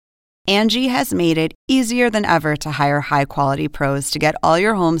Angie has made it easier than ever to hire high-quality pros to get all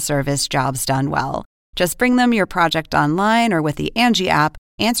your home service jobs done well. Just bring them your project online or with the Angie app,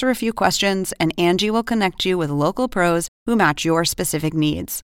 answer a few questions, and Angie will connect you with local pros who match your specific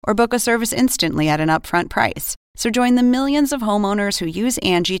needs. Or book a service instantly at an upfront price. So join the millions of homeowners who use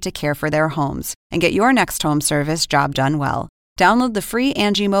Angie to care for their homes and get your next home service job done well. Download the free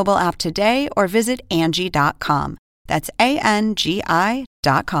Angie mobile app today or visit Angie.com. That's ANGI.com.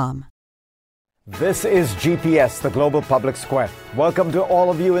 This is GPS, the Global Public Square. Welcome to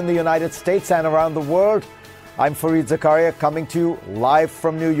all of you in the United States and around the world. I'm Fareed Zakaria, coming to you live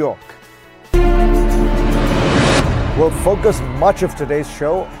from New York. We'll focus much of today's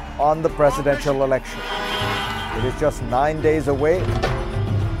show on the presidential election. It is just 9 days away,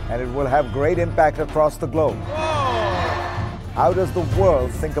 and it will have great impact across the globe. How does the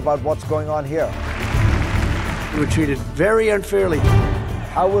world think about what's going on here? We were treated very unfairly.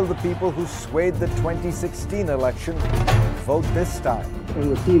 How will the people who swayed the 2016 election vote this time? And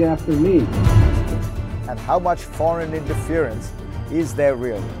repeat after me. And how much foreign interference is there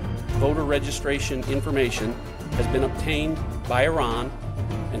really? Voter registration information has been obtained by Iran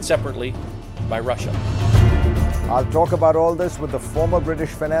and separately by Russia. I'll talk about all this with the former British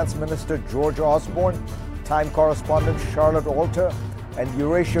Finance Minister George Osborne, Time correspondent Charlotte Alter, and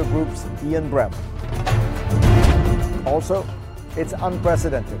Eurasia Group's Ian Brem. Also, it's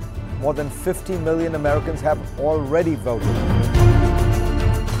unprecedented. More than 50 million Americans have already voted.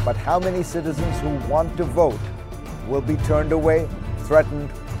 But how many citizens who want to vote will be turned away, threatened,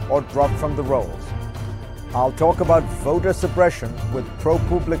 or dropped from the rolls? I'll talk about voter suppression with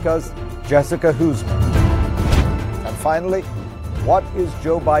ProPublica's Jessica Huseman. And finally, what is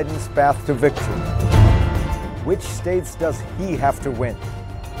Joe Biden's path to victory? Which states does he have to win?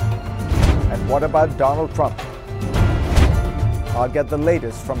 And what about Donald Trump? I'll get the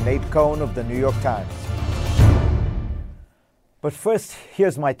latest from Nate Cohn of the New York Times. But first,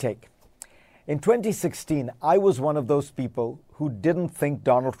 here's my take. In 2016, I was one of those people who didn't think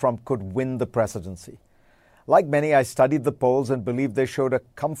Donald Trump could win the presidency. Like many, I studied the polls and believed they showed a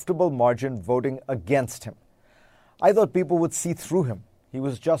comfortable margin voting against him. I thought people would see through him. He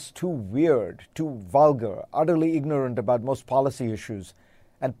was just too weird, too vulgar, utterly ignorant about most policy issues,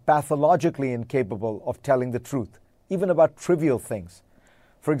 and pathologically incapable of telling the truth, even about trivial things.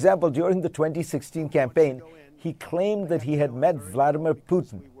 For example, during the 2016 campaign, he claimed that he had met Vladimir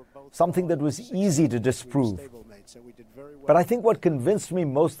Putin, something that was easy to disprove. But I think what convinced me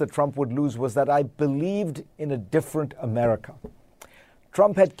most that Trump would lose was that I believed in a different America.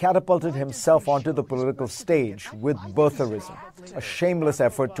 Trump had catapulted himself onto the political stage with birtherism, a shameless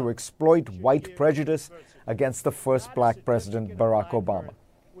effort to exploit white prejudice against the first black president, Barack Obama.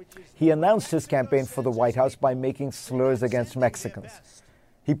 He announced his campaign for the White House by making slurs against Mexicans.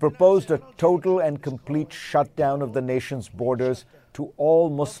 He proposed a total and complete shutdown of the nation's borders to all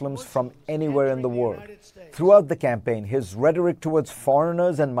Muslims from anywhere in the world. Throughout the campaign, his rhetoric towards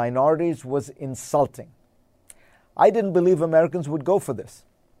foreigners and minorities was insulting. I didn't believe Americans would go for this.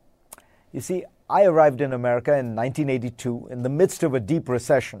 You see, I arrived in America in 1982 in the midst of a deep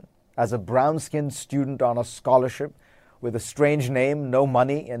recession as a brown-skinned student on a scholarship with a strange name, no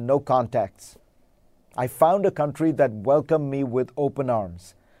money, and no contacts. I found a country that welcomed me with open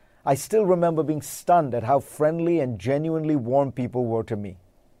arms. I still remember being stunned at how friendly and genuinely warm people were to me.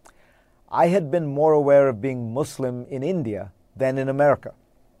 I had been more aware of being Muslim in India than in America.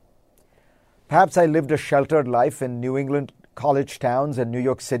 Perhaps I lived a sheltered life in New England college towns and New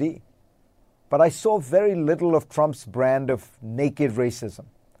York City, but I saw very little of Trump's brand of naked racism.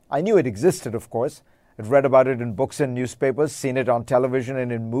 I knew it existed, of course. I'd read about it in books and newspapers, seen it on television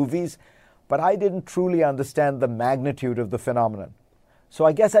and in movies, but I didn't truly understand the magnitude of the phenomenon. So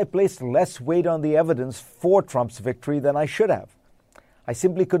I guess I placed less weight on the evidence for Trump's victory than I should have. I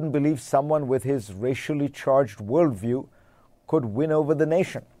simply couldn't believe someone with his racially charged worldview could win over the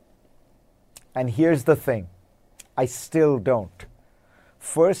nation. And here's the thing, I still don't.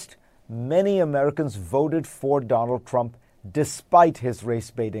 First, many Americans voted for Donald Trump despite his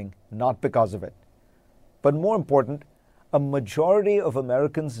race baiting, not because of it. But more important, a majority of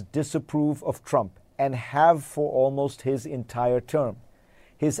Americans disapprove of Trump and have for almost his entire term.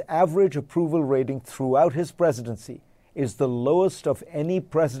 His average approval rating throughout his presidency is the lowest of any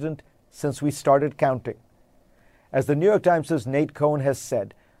president since we started counting. As the New York Times' Nate Cohn has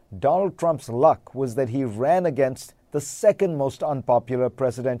said, Donald Trump's luck was that he ran against the second most unpopular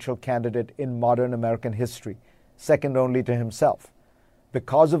presidential candidate in modern American history, second only to himself.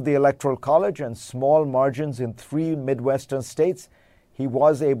 Because of the Electoral College and small margins in 3 Midwestern states, he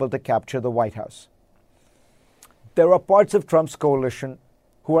was able to capture the White House. There are parts of Trump's coalition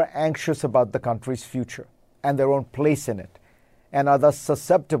who are anxious about the country's future and their own place in it, and are thus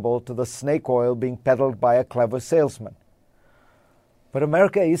susceptible to the snake oil being peddled by a clever salesman. But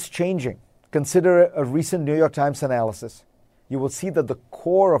America is changing. Consider a recent New York Times analysis. You will see that the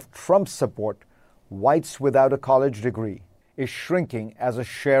core of Trump's support, whites without a college degree, is shrinking as a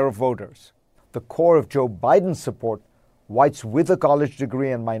share of voters. The core of Joe Biden's support, whites with a college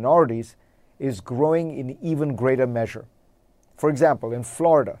degree and minorities, is growing in even greater measure. For example, in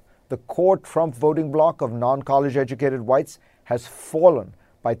Florida, the core Trump voting bloc of non-college educated whites has fallen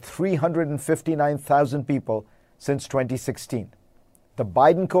by 359,000 people since 2016. The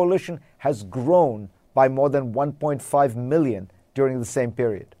Biden coalition has grown by more than 1.5 million during the same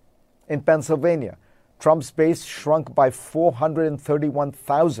period. In Pennsylvania, Trump's base shrunk by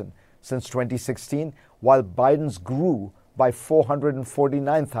 431,000 since 2016, while Biden's grew by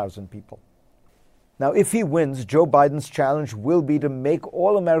 449,000 people. Now, if he wins, Joe Biden's challenge will be to make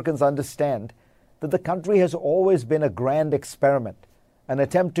all Americans understand that the country has always been a grand experiment, an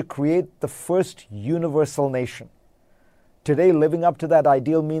attempt to create the first universal nation. Today, living up to that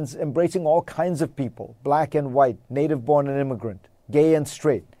ideal means embracing all kinds of people, black and white, native-born and immigrant, gay and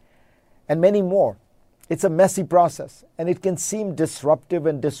straight, and many more. It's a messy process, and it can seem disruptive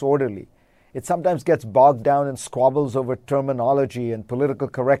and disorderly. It sometimes gets bogged down in squabbles over terminology and political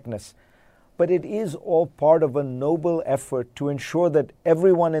correctness. But it is all part of a noble effort to ensure that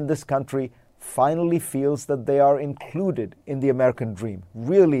everyone in this country finally feels that they are included in the American dream,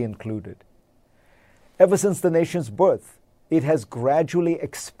 really included. Ever since the nation's birth, it has gradually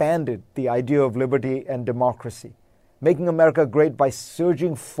expanded the idea of liberty and democracy, making America great by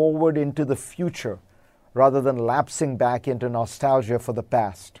surging forward into the future rather than lapsing back into nostalgia for the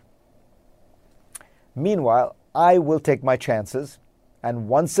past. Meanwhile, I will take my chances and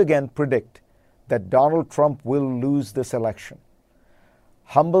once again predict that Donald Trump will lose this election.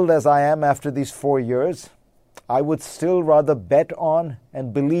 Humbled as I am after these 4 years, I would still rather bet on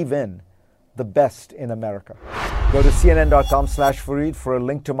and believe in the best in America. Go to cnn.com/Fareed for a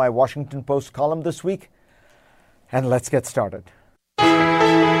link to my Washington Post column this week, and let's get started.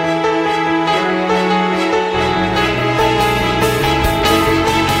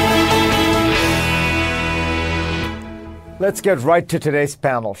 Let's get right to today's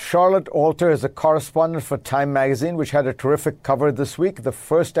panel. Charlotte Alter is a correspondent for Time magazine, which had a terrific cover this week, the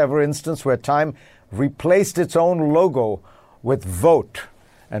first ever instance where Time replaced its own logo with Vote.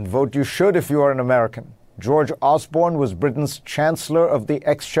 And vote you should if you are an American. George Osborne was Britain's Chancellor of the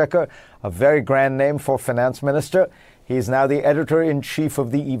Exchequer, a very grand name for finance minister. He is now the editor-in-chief of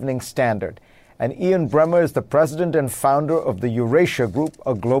the Evening Standard. And Ian Bremmer is the president and founder of the Eurasia Group,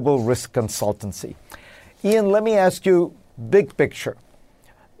 a global risk consultancy. Ian, let me ask you, big picture.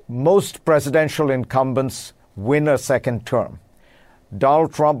 Most presidential incumbents win a second term.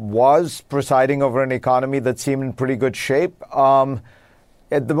 Donald Trump was presiding over an economy that seemed in pretty good shape.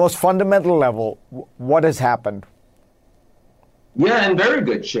 At the most fundamental level, what has happened? Yeah, in very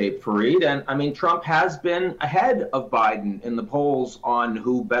good shape, Fareed. And I mean, Trump has been ahead of Biden in the polls on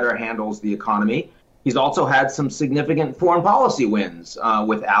who better handles the economy. He's also had some significant foreign policy wins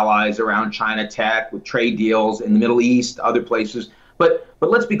with allies around China tech, with trade deals in the Middle East, other places. But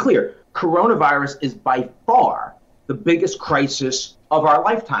let's be clear, coronavirus is by far the biggest crisis of our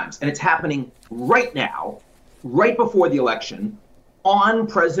lifetimes. And it's happening right now, right before the election, on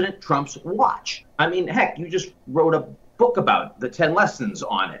President Trump's watch. I mean, heck, you just wrote a book about the 10 lessons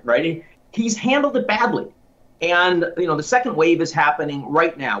on it, right? He's handled it badly. And, you know, the second wave is happening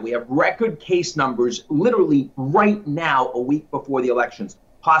right now. We have record case numbers literally right now, a week before the elections.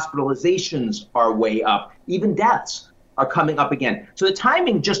 Hospitalizations are way up. Even deaths are coming up again. So the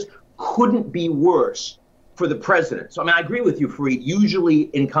timing just couldn't be worse for the president. So, I mean, I agree with you, Fareed. Usually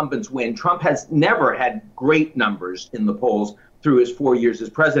incumbents win. Trump has never had great numbers in the polls through his 4 years as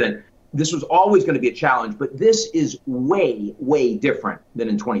president. This was always going to be a challenge, but this is way, way different than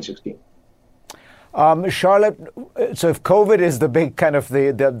in 2016. Charlotte, so if COVID is the big kind of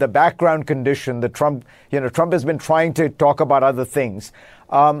the background condition that Trump has been trying to talk about other things.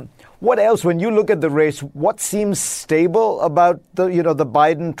 What else, when you look at the race, what seems stable about the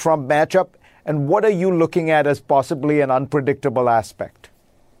Biden-Trump matchup, and what are you looking at as possibly an unpredictable aspect?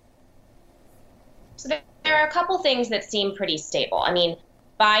 So there are a couple things that seem pretty stable. I mean,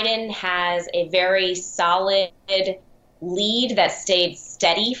 Biden has a very solid lead that stayed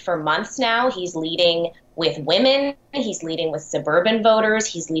steady for months now. He's leading with women. He's leading with suburban voters.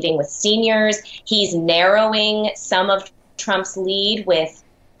 He's leading with seniors. He's narrowing some of Trump's lead with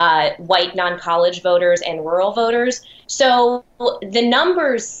white non-college voters and rural voters. So the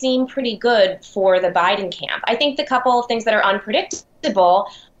numbers seem pretty good for the Biden camp. I think the couple of things that are unpredictable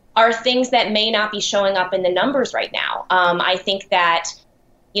are things that may not be showing up in the numbers right now. I think that,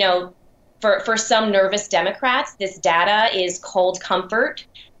 for some nervous Democrats, this data is cold comfort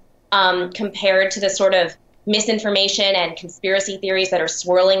compared to the sort of misinformation and conspiracy theories that are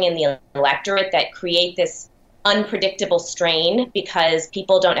swirling in the electorate that create this unpredictable strain because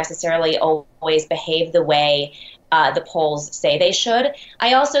people don't necessarily always behave the way the polls say they should.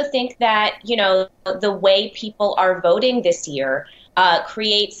 I also think that, the way people are voting this year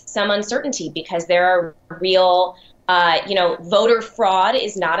creates some uncertainty because there are real voter fraud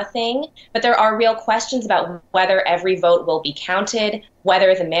is not a thing, but there are real questions about whether every vote will be counted,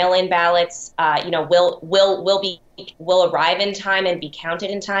 whether the mail-in ballots, will arrive in time and be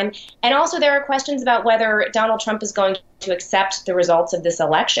counted in time. And also there are questions about whether Donald Trump is going to accept the results of this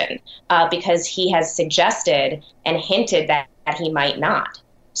election because he has suggested and hinted that he might not.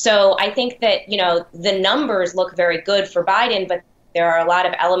 So I think that, the numbers look very good for Biden, but there are a lot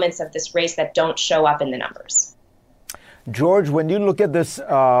of elements of this race that don't show up in the numbers. George, when you look at this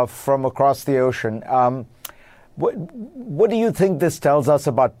from across the ocean, what do you think this tells us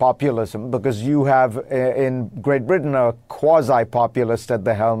about populism? Because you have in Great Britain a quasi-populist at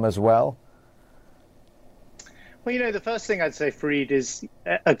the helm as well. Well, the first thing I'd say, Fareed, is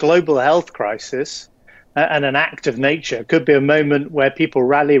a global health crisis and an act of nature could be a moment where people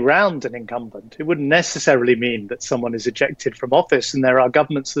rally round an incumbent. It wouldn't necessarily mean that someone is ejected from office, and there are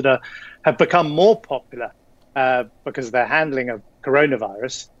governments that have become more popular because of their handling of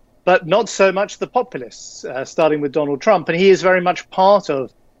coronavirus, but not so much the populists, starting with Donald Trump. And he is very much part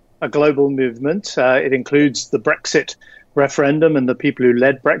of a global movement. It includes the Brexit referendum and the people who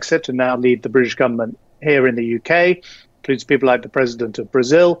led Brexit and now lead the British government here in the UK. Includes people like the president of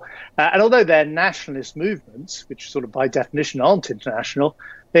Brazil. And although they're nationalist movements, which sort of by definition aren't international,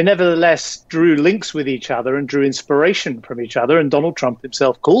 they nevertheless drew links with each other and drew inspiration from each other. And Donald Trump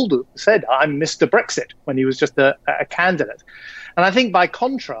himself said, "I'm Mr. Brexit," when he was just a candidate. And I think by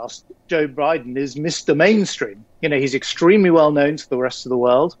contrast, Joe Biden is Mr. Mainstream. He's extremely well known to the rest of the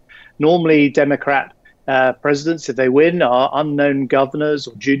world. Normally, Democrat presidents, if they win, are unknown governors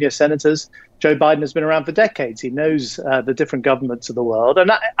or junior senators. Joe Biden has been around for decades. He knows the different governments of the world.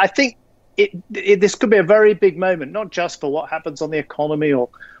 And I think this could be a very big moment, not just for what happens on the economy or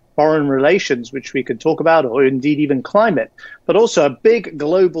foreign relations, which we could talk about, or indeed even climate, but also a big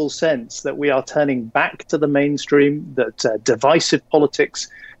global sense that we are turning back to the mainstream, that divisive politics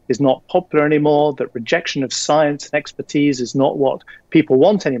is not popular anymore, that rejection of science and expertise is not what people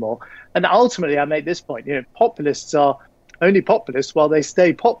want anymore. And ultimately, I make this point, populists are only populists while they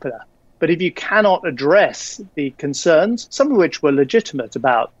stay popular. But if you cannot address the concerns, some of which were legitimate,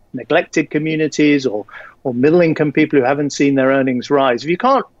 about neglected communities or middle-income people who haven't seen their earnings rise, if you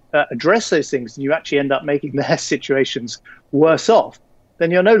can't address those things and you actually end up making their situations worse off, then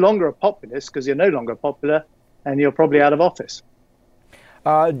you're no longer a populist because you're no longer popular and you're probably out of office.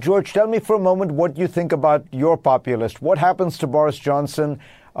 George, tell me for a moment what you think about your populist. What happens to Boris Johnson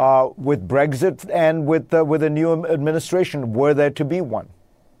with Brexit and with a new administration, were there to be one?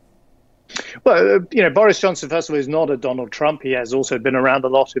 Well, Boris Johnson, first of all, is not a Donald Trump. He has also been around a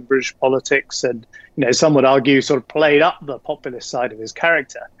lot in British politics and, some would argue sort of played up the populist side of his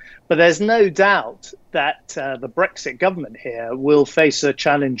character. But there's no doubt that the Brexit government here will face a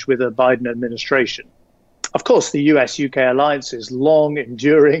challenge with a Biden administration. Of course, the US-UK alliance is long,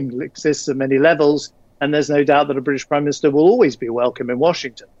 enduring, exists at many levels, and there's no doubt that a British Prime Minister will always be welcome in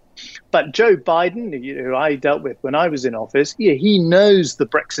Washington. But Joe Biden, who I dealt with when I was in office, he knows the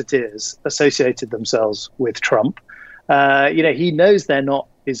Brexiteers associated themselves with Trump. He knows they're not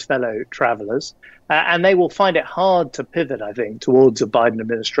his fellow travelers, and they will find it hard to pivot, I think, towards a Biden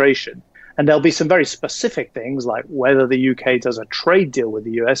administration. And there'll be some very specific things like whether the UK does a trade deal with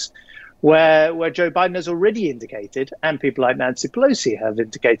the US, where Joe Biden has already indicated, and people like Nancy Pelosi have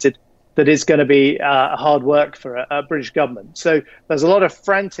indicated, that it's going to be hard work for a British government. So there's a lot of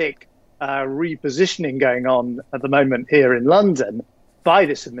frantic repositioning going on at the moment here in London by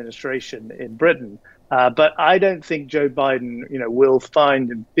this administration in Britain. But I don't think Joe Biden, will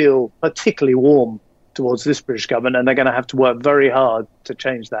find and feel particularly warm towards this British government, and they're going to have to work very hard to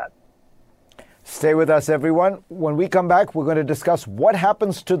change that. Stay with us, everyone. When we come back, we're going to discuss what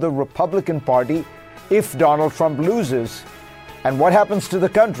happens to the Republican Party if Donald Trump loses, and what happens to the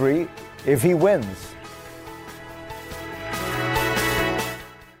country if he wins.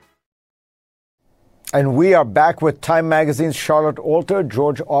 And we are back with Time Magazine's Charlotte Alter,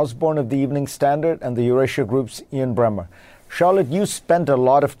 George Osborne of the Evening Standard, and the Eurasia Group's Ian Bremmer. Charlotte, you spent a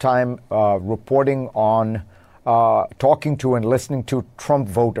lot of time reporting on, talking to and listening to Trump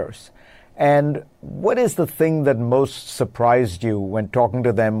voters. And what is the thing that most surprised you when talking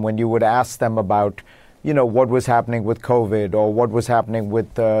to them, when you would ask them about, what was happening with COVID or what was happening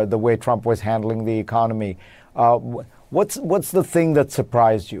with the way Trump was handling the economy? What's the thing that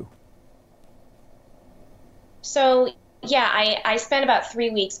surprised you? So, I spent about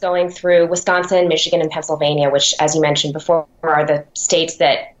 3 weeks going through Wisconsin, Michigan, and Pennsylvania, which, as you mentioned before, are the states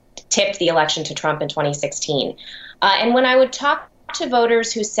that tipped the election to Trump in 2016. And when I would talk to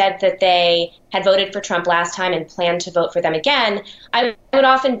voters who said that they had voted for Trump last time and planned to vote for them again, I would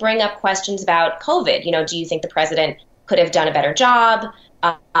often bring up questions about COVID. Do you think the president could have done a better job?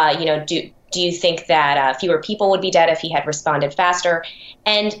 Do you think that fewer people would be dead if he had responded faster?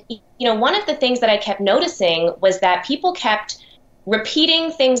 And, one of the things that I kept noticing was that people kept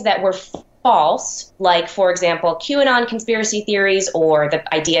repeating things that were false, like, for example, QAnon conspiracy theories or the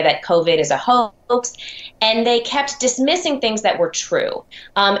idea that COVID is a hoax, and they kept dismissing things that were true.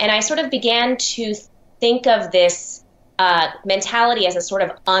 And I sort of began to think of this mentality as a sort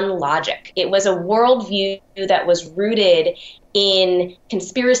of unlogic. It was a worldview that was rooted in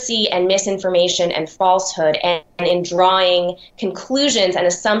conspiracy and misinformation and falsehood, and in drawing conclusions and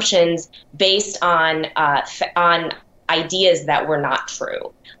assumptions based on ideas that were not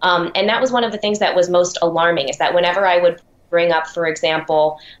true. And that was one of the things that was most alarming, is that whenever I would bring up, for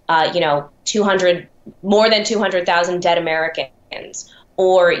example, more than 200,000 dead Americans,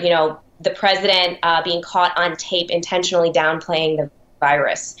 or, the president being caught on tape intentionally downplaying the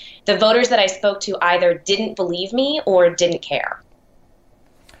virus, the voters that I spoke to either didn't believe me or didn't care.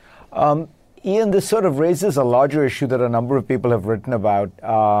 Ian, this sort of raises a larger issue that a number of people have written about,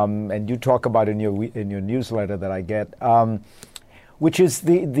 and you talk about in your newsletter that I get, which is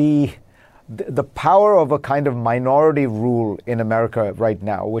the power of a kind of minority rule in America right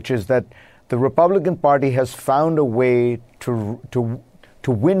now, which is that the Republican Party has found a way to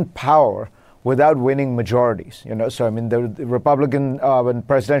win power without winning majorities. So the Republican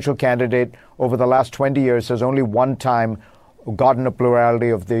presidential candidate over the last 20 years has only one time gotten a plurality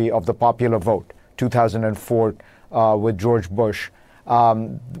of the popular vote, 2004 with George Bush.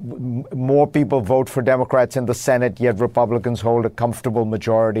 More people vote for Democrats in the Senate, yet Republicans hold a comfortable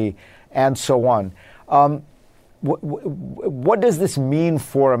majority, and so on. What does this mean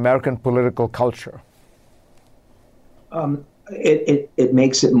for American political culture? It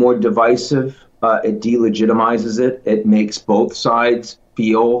makes it more divisive. It delegitimizes it. It makes both sides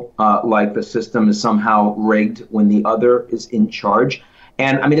feel like the system is somehow rigged when the other is in charge.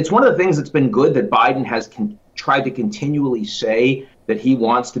 And it's one of the things that's been good that Biden has tried to continually say, that he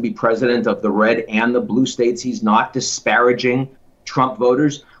wants to be president of the red and the blue states. He's not disparaging Trump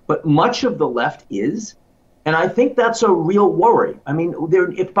voters, but much of the left is. And I think that's a real worry.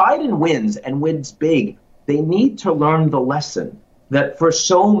 If Biden wins and wins big, they need to learn the lesson that for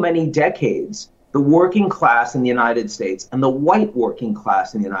so many decades, the working class in the United States and the white working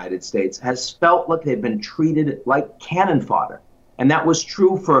class in the United States has felt like they've been treated like cannon fodder. And that was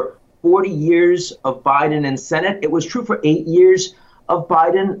true for 40 years of Biden in Senate. It was true for 8 years of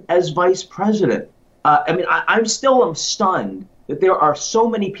Biden as vice president. I'm still stunned that there are so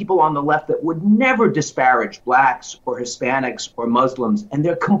many people on the left that would never disparage blacks or Hispanics or Muslims, and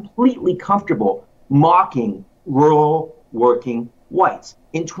they're completely comfortable mocking rural working whites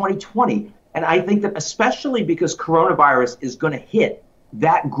in 2020. And I think that especially because coronavirus is going to hit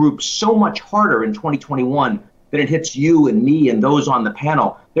that group so much harder in 2021 than it hits you and me and those on the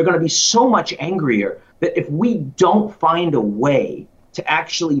panel, they're going to be so much angrier that if we don't find a way to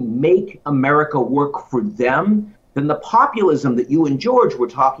actually make America work for them, then the populism that you and George were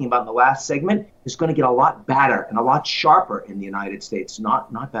talking about in the last segment is going to get a lot badder and a lot sharper in the United States,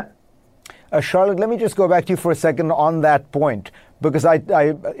 not better. Charlotte, let me just go back to you for a second on that point, because I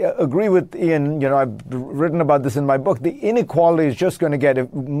agree with Ian. I've written about this in my book. The inequality is just going to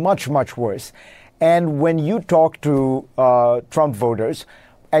get much, much worse. And when you talk to Trump voters,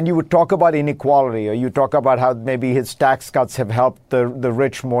 and you would talk about inequality, or you talk about how maybe his tax cuts have helped the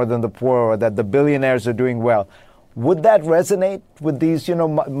rich more than the poor, or that the billionaires are doing well, would that resonate with these,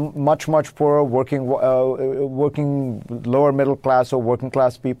 much, much poorer working lower middle class or working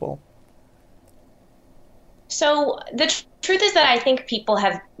class people? So the truth is that I think people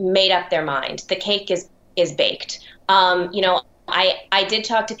have made up their mind. The cake is baked. I did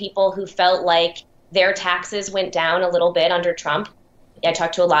talk to people who felt like their taxes went down a little bit under Trump. I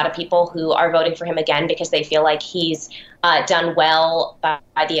talked to a lot of people who are voting for him again because they feel like he's done well by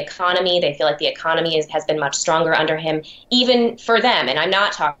the economy. They feel like the economy has been much stronger under him, even for them. And I'm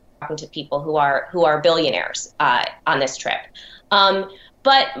not talking to people who are billionaires on this trip.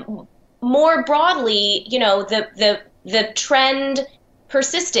 But more broadly, the trend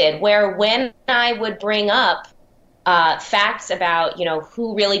persisted where when I would bring up facts about,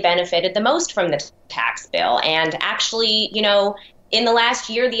 who really benefited the most from the tax bill, and actually, in the last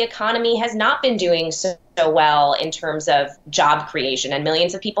year, the economy has not been doing so well in terms of job creation, and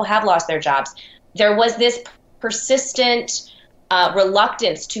millions of people have lost their jobs. There was this persistent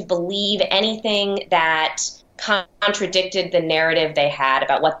reluctance to believe anything that contradicted the narrative they had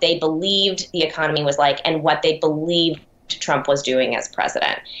about what they believed the economy was like and what they believed Trump was doing as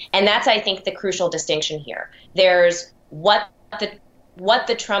president. And that's, I think, the crucial distinction here. There's what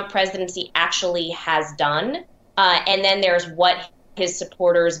the Trump presidency actually has done, and then there's what his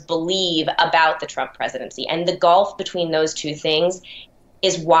supporters believe about the Trump presidency. And the gulf between those two things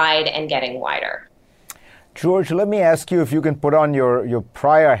is wide and getting wider. George, let me ask you if you can put on your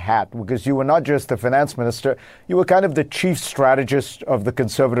prior hat, because you were not just the finance minister, you were kind of the chief strategist of the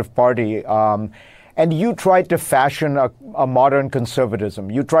Conservative Party. And you tried to fashion a modern conservatism.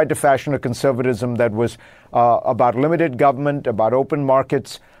 You tried to fashion a conservatism that was about limited government, about open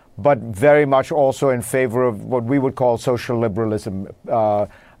markets, but very much also in favor of what we would call social liberalism,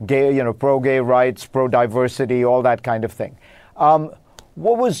 pro-gay rights, pro-diversity, all that kind of thing.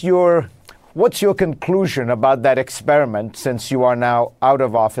 What's your conclusion about that experiment, since you are now out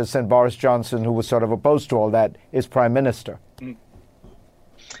of office and Boris Johnson, who was sort of opposed to all that, is prime minister?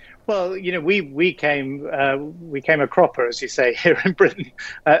 Well, we came a cropper, as you say, here in Britain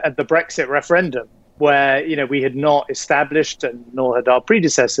at the Brexit referendum, where we had not established, and nor had our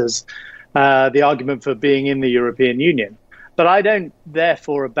predecessors, the argument for being in the European Union. But I don't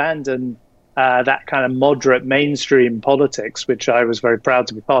therefore abandon that kind of moderate mainstream politics, which I was very proud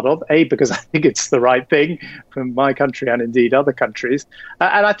to be part of, because I think it's the right thing for my country and indeed other countries.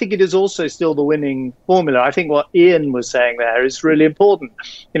 And I think it is also still the winning formula. I think what Ian was saying there is really important.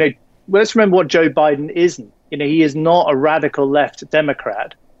 Let's remember what Joe Biden isn't. He is not a radical left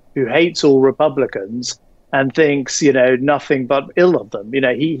Democrat who hates all Republicans and thinks, nothing but ill of them.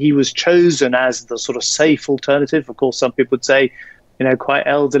 He was chosen as the sort of safe alternative. Of course, some people would say, quite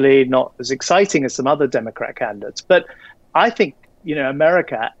elderly, not as exciting as some other Democrat candidates. But I think,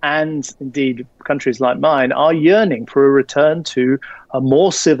 America and indeed countries like mine are yearning for a return to a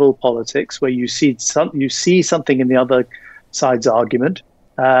more civil politics where you see something in the other side's argument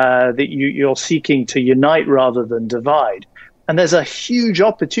that you're seeking to unite rather than divide. And there's a huge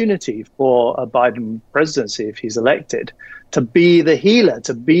opportunity for a Biden presidency, if he's elected, to be the healer,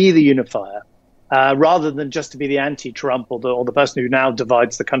 to be the unifier. Rather than just to be the anti-Trump or the person who now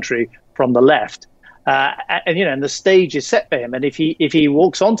divides the country from the left, and the stage is set for him. And if he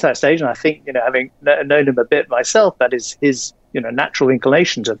walks onto that stage, and I think having known him a bit myself, that is his natural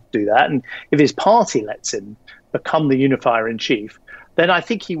inclination to do that. And if his party lets him become the unifier in chief, then I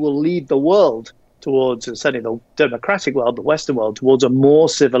think he will lead the world towards, certainly the democratic world, the Western world, towards a more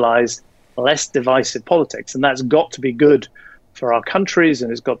civilized, less divisive politics, and that's got to be good for our countries,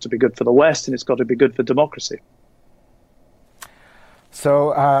 and it's got to be good for the West, and it's got to be good for democracy.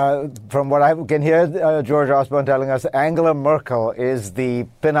 So from what I can hear, George Osborne telling us, Angela Merkel is the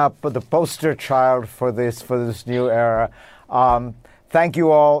the poster child for this new era. Thank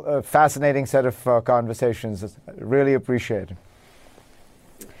you all. A fascinating set of conversations. Really appreciate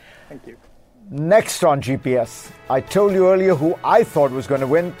it. Thank you. Next on GPS, I told you earlier who I thought was going to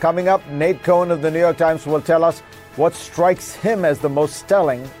win. Coming up, Nate Cohn of the New York Times will tell us what strikes him as the most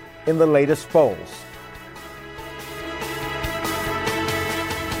telling in the latest polls.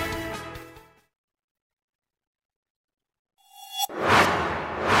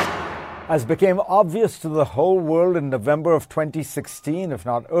 As became obvious to the whole world in November of 2016, if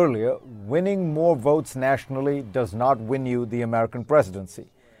not earlier, winning more votes nationally does not win you the American presidency.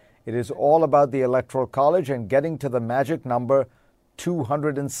 It is all about the Electoral College and getting to the magic number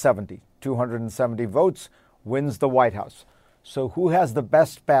 270. 270 votes wins the White House. So who has the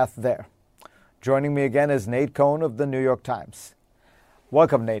best path there? Joining me again is Nate Cohn of the New York Times.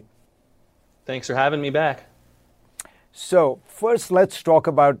 Welcome, Nate. Thanks for having me back. So first, let's talk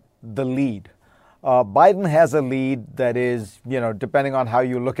about the lead. Biden has a lead that is, depending on how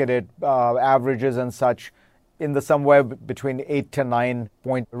you look at it, averages and such, in the somewhere between 8 to 9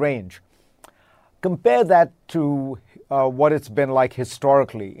 point range. Compare that to what it's been like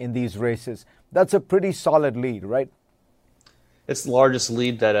historically in these races. That's a pretty solid lead, right? It's the largest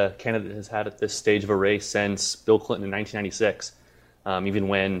lead that a candidate has had at this stage of a race since Bill Clinton in 1996. Even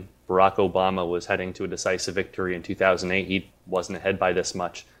when Barack Obama was heading to a decisive victory in 2008, he wasn't ahead by this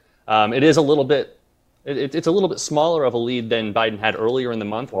much. It is a little bit It's a little bit smaller of a lead than Biden had earlier in the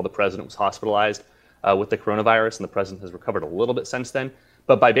month while the president was hospitalized with the coronavirus, and the president has recovered a little bit since then.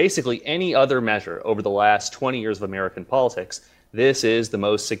 But by basically any other measure over the last 20 years of American politics, this is the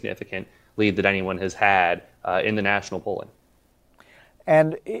most significant lead that anyone has had in the national polling.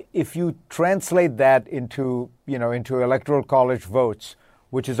 And if you translate that into electoral college votes,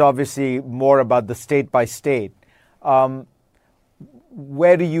 which is obviously more about the state by state,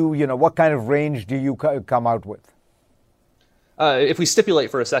 where do what kind of range do you come out with? If we stipulate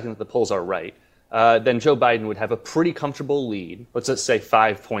for a second that the polls are right, then Joe Biden would have a pretty comfortable lead, let's just say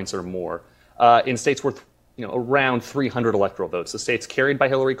 5 points or more, in states worth around 300 electoral votes. The states carried by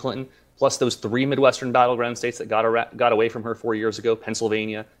Hillary Clinton, plus those 3 Midwestern battleground states that got away from her 4 years ago,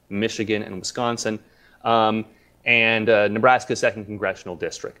 Pennsylvania, Michigan, and Wisconsin, and Nebraska's 2nd congressional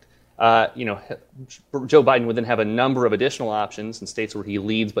district. Joe Biden would then have a number of additional options in states where he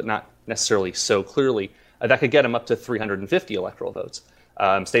leads, but not necessarily so clearly, that could get him up to 350 electoral votes.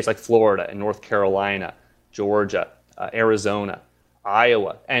 States like Florida and North Carolina, Georgia, Arizona,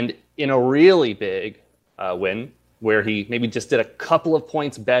 Iowa, and in a really big win, where he maybe just did a couple of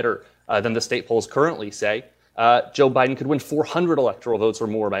points better than the state polls currently say, Joe Biden could win 400 electoral votes or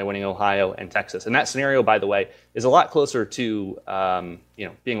more by winning Ohio and Texas. And that scenario, by the way, is a lot closer to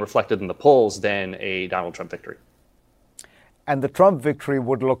being reflected in the polls than a Donald Trump victory. And the Trump victory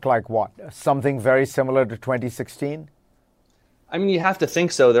would look like what? Something very similar to 2016? I mean, you have to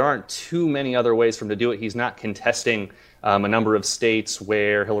think so. There aren't too many other ways for him to do it. He's not contesting a number of states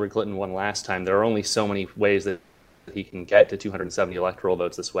where Hillary Clinton won last time. There are only so many ways that he can get to 270 electoral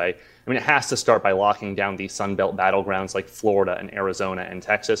votes this way. I mean, it has to start by locking down these Sun Belt battlegrounds like Florida and Arizona and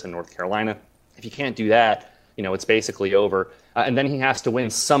Texas and North Carolina. If you can't do that, it's basically over. And then he has to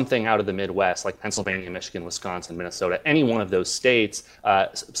win something out of the Midwest, like Pennsylvania, Michigan, Wisconsin, Minnesota. Any one of those states,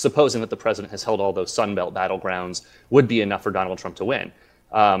 supposing that the president has held all those Sun Belt battlegrounds, would be enough for Donald Trump to win.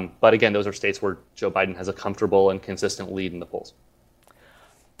 But again, those are states where Joe Biden has a comfortable and consistent lead in the polls.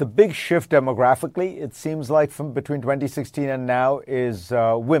 The big shift demographically, it seems like from between 2016 and now, is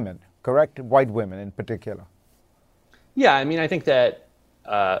women, correct? White women in particular. Yeah, I mean, I think that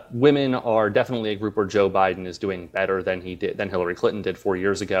women are definitely a group where Joe Biden is doing better than Hillary Clinton did 4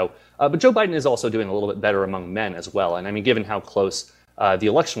 years ago. But Joe Biden is also doing a little bit better among men as well. And I mean, given how close the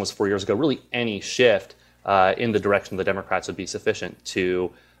election was 4 years ago, really any shift in the direction of the Democrats would be sufficient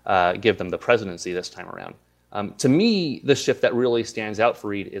to give them the presidency this time around. To me, the shift that really stands out for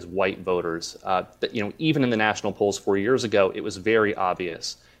Reid is white voters. Even in the national polls 4 years ago, it was very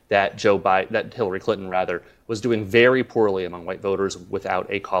obvious that Hillary Clinton was doing very poorly among white voters without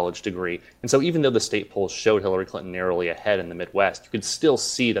a college degree. And so even though the state polls showed Hillary Clinton narrowly ahead in the Midwest, you could still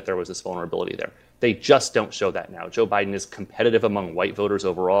see that there was this vulnerability there. They just don't show that now. Joe Biden is competitive among white voters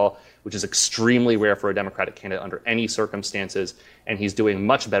overall, which is extremely rare for a Democratic candidate under any circumstances. And he's doing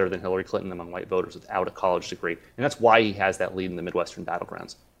much better than Hillary Clinton among white voters without a college degree. And that's why he has that lead in the Midwestern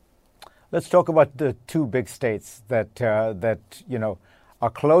battlegrounds. Let's talk about the 2 big states that are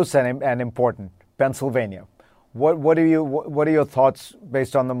close and important. Pennsylvania. What are your thoughts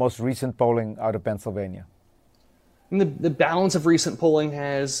based on the most recent polling out of Pennsylvania? The balance of recent polling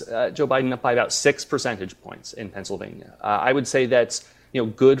has Joe Biden up by about 6 percentage points in Pennsylvania. I would say that's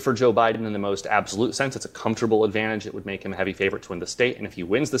good for Joe Biden in the most absolute sense. It's a comfortable advantage. It would make him a heavy favorite to win the state. And if he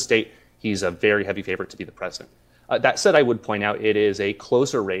wins the state, he's a very heavy favorite to be the president. That said, I would point out it is a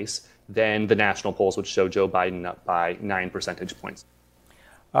closer race than the national polls, which show Joe Biden up by 9 percentage points.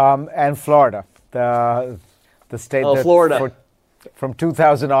 And Florida, the state that Florida. From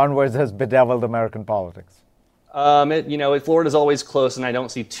 2000 onwards has bedeviled American politics. Florida's always close, and I don't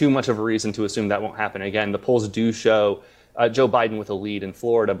see too much of a reason to assume that won't happen again. The polls do show Joe Biden with a lead in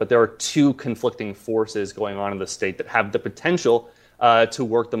Florida, but there are 2 conflicting forces going on in the state that have the potential to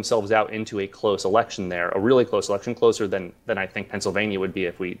work themselves out into a close election there, a really close election, closer than I think Pennsylvania would be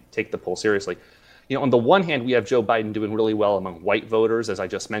if we take the poll seriously. On the one hand, we have Joe Biden doing really well among white voters. As I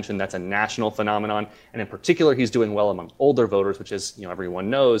just mentioned, that's a national phenomenon. And in particular, he's doing well among older voters, which is, everyone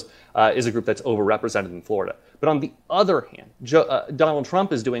knows, is a group that's overrepresented in Florida. But on the other hand, Donald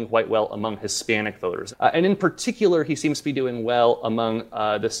Trump is doing quite well among Hispanic voters. And in particular, he seems to be doing well among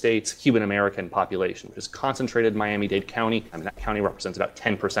the state's Cuban-American population, which is concentrated in Miami-Dade County. I mean, that county represents about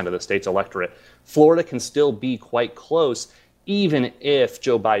 10% of the state's electorate. Florida can still be quite close, even if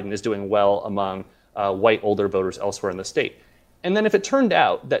Joe Biden is doing well among white older voters elsewhere in the state. And then if it turned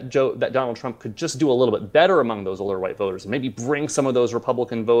out that Donald Trump could just do a little bit better among those older white voters and maybe bring some of those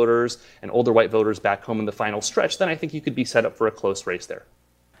Republican voters and older white voters back home in the final stretch, then I think you could be set up for a close race there.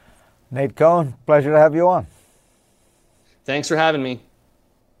 Nate Cohn, pleasure to have you on. Thanks for having me.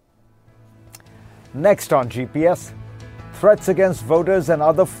 Next on GPS, threats against voters and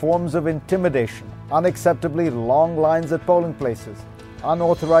other forms of intimidation, unacceptably long lines at polling places,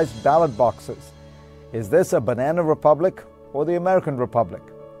 unauthorized ballot boxes. Is this a banana republic or the American republic?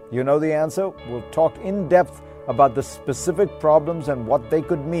 You know the answer. We'll talk in depth about the specific problems and what they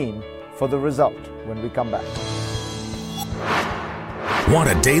could mean for the result when we come back. Want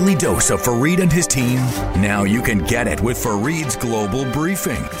a daily dose of Fareed and his team? Now you can get it with Fareed's Global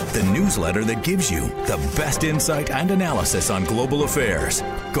Briefing, the newsletter that gives you the best insight and analysis on global affairs.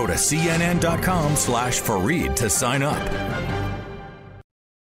 Go to cnn.com/Fareed to sign up.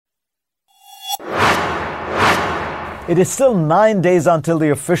 It is still 9 days until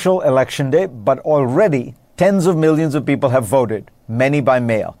the official election day, but already tens of millions of people have voted, many by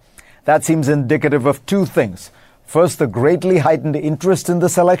mail. That seems indicative of two things. First, the greatly heightened interest in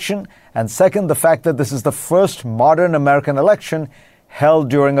this election, and second, the fact that this is the first modern American election held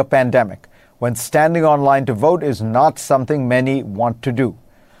during a pandemic, when standing online to vote is not something many want to do.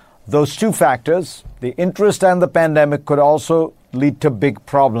 Those two factors, the interest and the pandemic, could also lead to big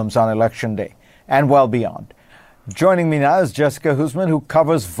problems on Election Day and well beyond. Joining me now is Jessica Huseman, who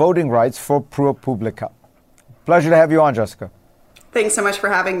covers voting rights for ProPublica. Pleasure to have you on, Jessica. Thanks so much for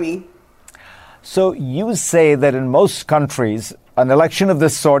having me. So you say that in most countries, an election of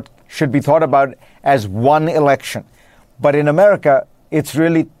this sort should be thought about as one election. But in America, it's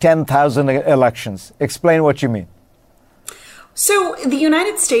really 10,000 elections. Explain what you mean. So the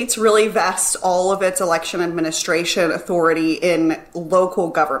United States really vests all of its election administration authority in local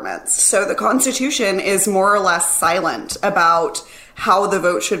governments. So the Constitution is more or less silent about how the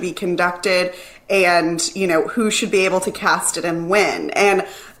vote should be conducted and, who should be able to cast it and when. And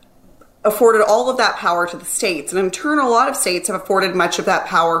afforded all of that power to the states. And in turn, a lot of states have afforded much of that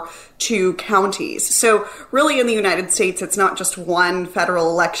power to counties. So really in the United States, it's not just one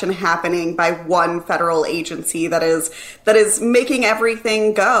federal election happening by one federal agency that is making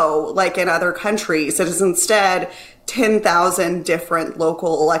everything go like in other countries. It is instead 10,000 different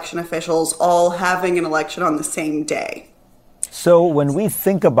local election officials all having an election on the same day. So when we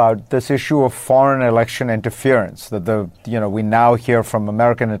think about this issue of foreign election interference that we now hear from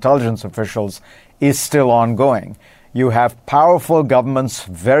American intelligence officials is still ongoing, you have powerful governments,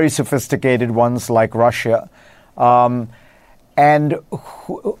 very sophisticated ones like Russia, and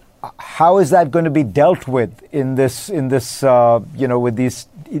how is that going to be dealt with in this with these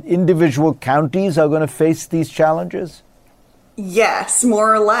individual counties are going to face these challenges? Yes,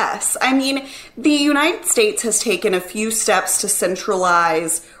 more or less. I mean, the United States has taken a few steps to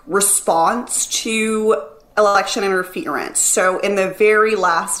centralize response to election interference. So in the very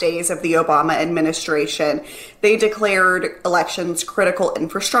last days of the Obama administration, they declared elections critical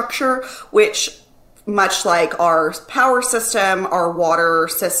infrastructure, which much like our power system, our water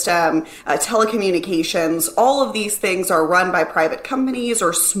system, telecommunications, all of these things are run by private companies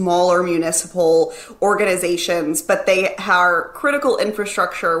or smaller municipal organizations, but they are critical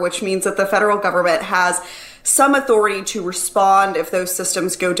infrastructure, which means that the federal government has some authority to respond if those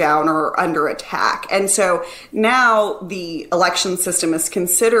systems go down or are under attack. And so now the election system is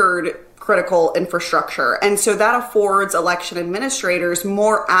considered critical infrastructure. And so that affords election administrators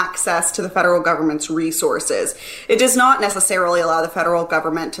more access to the federal government's resources. It does not necessarily allow the federal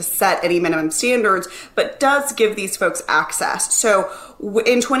government to set any minimum standards, but does give these folks access. So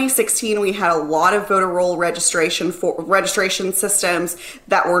in 2016, we had a lot of voter roll registration systems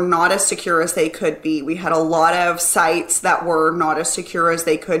that were not as secure as they could be. We had a lot of sites that were not as secure as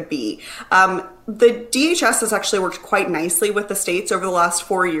they could be. The DHS has actually worked quite nicely with the states over the last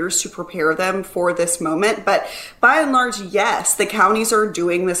 4 years to prepare them for this moment. But by and large, yes, the counties are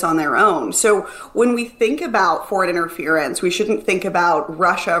doing this on their own. So when we think about foreign interference, we shouldn't think about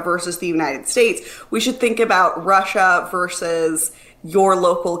Russia versus the United States. We should think about Russia versus your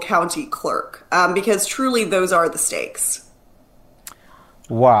local county clerk, because truly those are the stakes.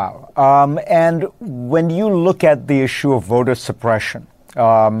 Wow. And when you look at the issue of voter suppression,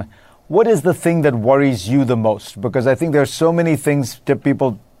 what is the thing that worries you the most? Because I think there are so many things that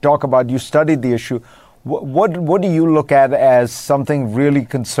people talk about. You studied the issue. What do you look at as something really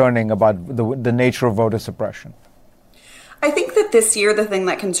concerning about the nature of voter suppression? I think that this year, the thing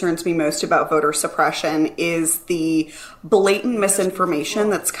that concerns me most about voter suppression is the blatant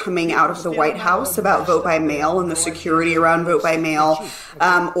misinformation that's coming out of the White House about vote by mail and the security around vote by mail,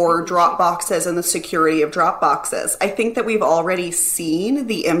 or drop boxes and the security of drop boxes. I think that we've already seen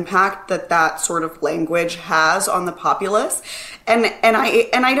the impact that that sort of language has on the populace. And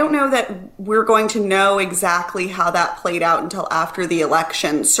I don't know that we're going to know exactly how that played out until after the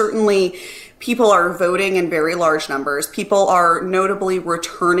election. Certainly, People are voting in very large numbers. People are notably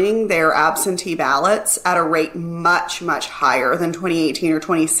returning their absentee ballots at a rate much, much higher than 2018 or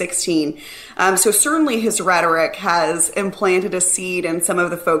 2016. So certainly his rhetoric has implanted a seed in some of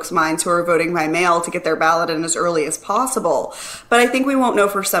the folks' minds who are voting by mail to get their ballot in as early as possible. But I think we won't know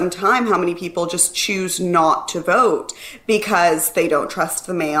for some time how many people just choose not to vote because they don't trust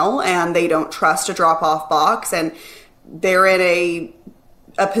the mail and they don't trust a drop-off box, and they're in a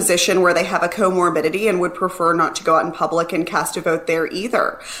position where they have a comorbidity and would prefer not to go out in public and cast a vote there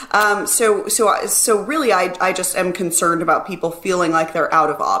either. So really, I just am concerned about people feeling like they're out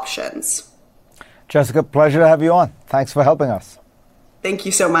of options. Jessica, pleasure to have you on. Thanks for helping us. Thank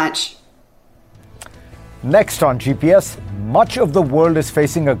you so much. Next on GPS, much of the world is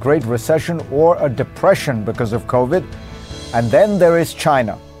facing a great recession or a depression because of COVID. And then there is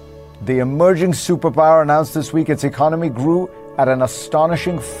China. The emerging superpower announced this week its economy grew at an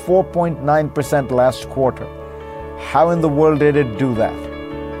astonishing 4.9% last quarter. How in the world did it do that?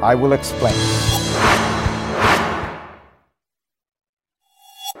 I will explain.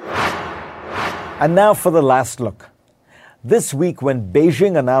 And now for the last look. This week, when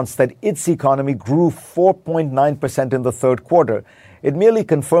Beijing announced that its economy grew 4.9% in the third quarter, it merely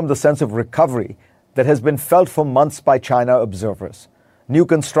confirmed the sense of recovery that has been felt for months by China observers. New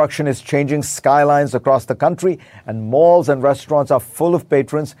construction is changing skylines across the country, and malls and restaurants are full of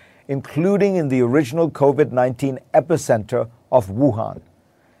patrons, including in the original COVID-19 epicenter of Wuhan.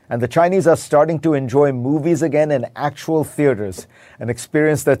 And the Chinese are starting to enjoy movies again in actual theaters, an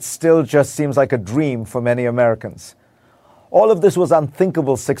experience that still just seems like a dream for many Americans. All of this was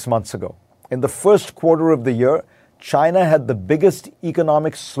unthinkable 6 months ago. In the first quarter of the year, China had the biggest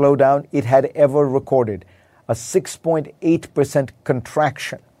economic slowdown it had ever recorded, a 6.8%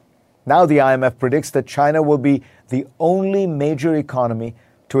 contraction. Now the IMF predicts that China will be the only major economy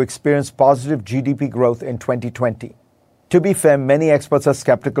to experience positive GDP growth in 2020. To be fair, many experts are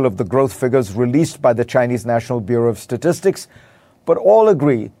skeptical of the growth figures released by the Chinese National Bureau of Statistics, but all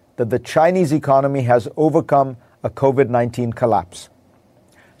agree that the Chinese economy has overcome a COVID-19 collapse.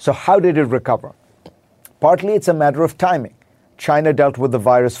 So how did it recover? Partly it's a matter of timing. China dealt with the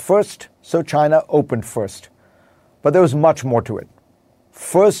virus first, so China opened first. But there was much more to it.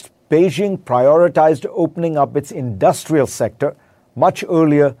 First, Beijing prioritized opening up its industrial sector much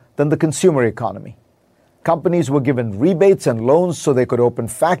earlier than the consumer economy. Companies were given rebates and loans so they could open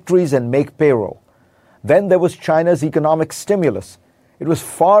factories and make payroll. Then there was China's economic stimulus. It was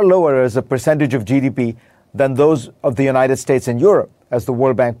far lower as a percentage of GDP than those of the United States and Europe, as the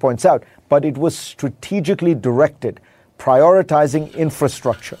World Bank points out, but it was strategically directed, prioritizing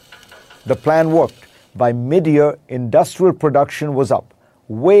infrastructure. The plan worked. By mid-year, industrial production was up,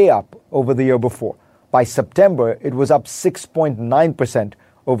 way up over the year before. By September, it was up 6.9%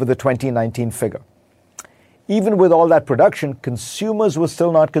 over the 2019 figure. Even with all that production, consumers were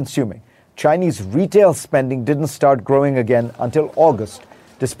still not consuming. Chinese retail spending didn't start growing again until August,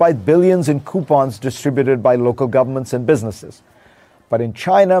 despite billions in coupons distributed by local governments and businesses. But in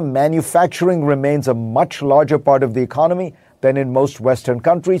China, manufacturing remains a much larger part of the economy than in most Western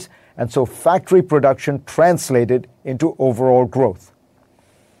countries, and so factory production translated into overall growth.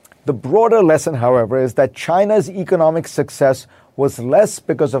 The broader lesson, however, is that China's economic success was less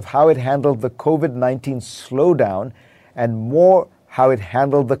because of how it handled the COVID-19 slowdown and more how it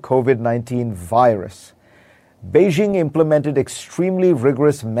handled the COVID-19 virus. Beijing implemented extremely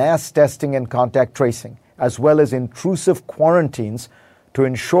rigorous mass testing and contact tracing, as well as intrusive quarantines to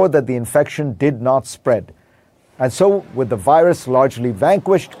ensure that the infection did not spread. And so, with the virus largely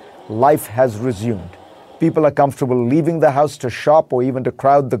vanquished, life has resumed. People are comfortable leaving the house to shop or even to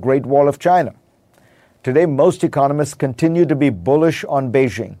crowd the Great Wall of China. Today, most economists continue to be bullish on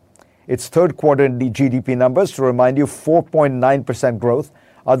Beijing. Its third quarter GDP numbers, to remind you, 4.9% growth,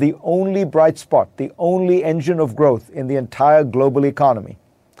 are the only bright spot, the only engine of growth in the entire global economy.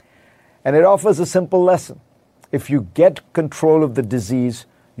 And it offers a simple lesson. If you get control of the disease,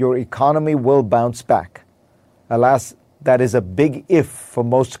 your economy will bounce back. Alas, that is a big if for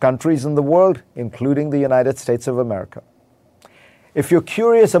most countries in the world, including the United States of America. If you're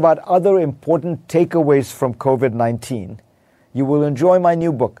curious about other important takeaways from COVID-19, you will enjoy my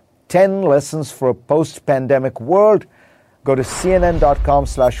new book, 10 Lessons for a Post-Pandemic World. Go to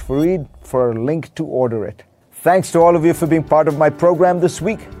cnn.com/Fareed for a link to order it. Thanks to all of you for being part of my program this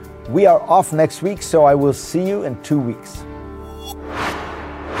week. We are off next week, so I will see you in 2 weeks.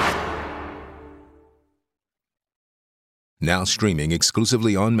 Now streaming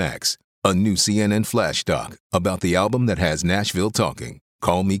exclusively on Max, a new CNN flash doc about the album that has Nashville talking,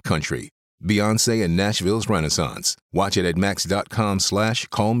 Call Me Country, Beyoncé and Nashville's Renaissance. Watch it at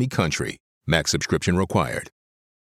max.com/callmecountry. Max subscription required.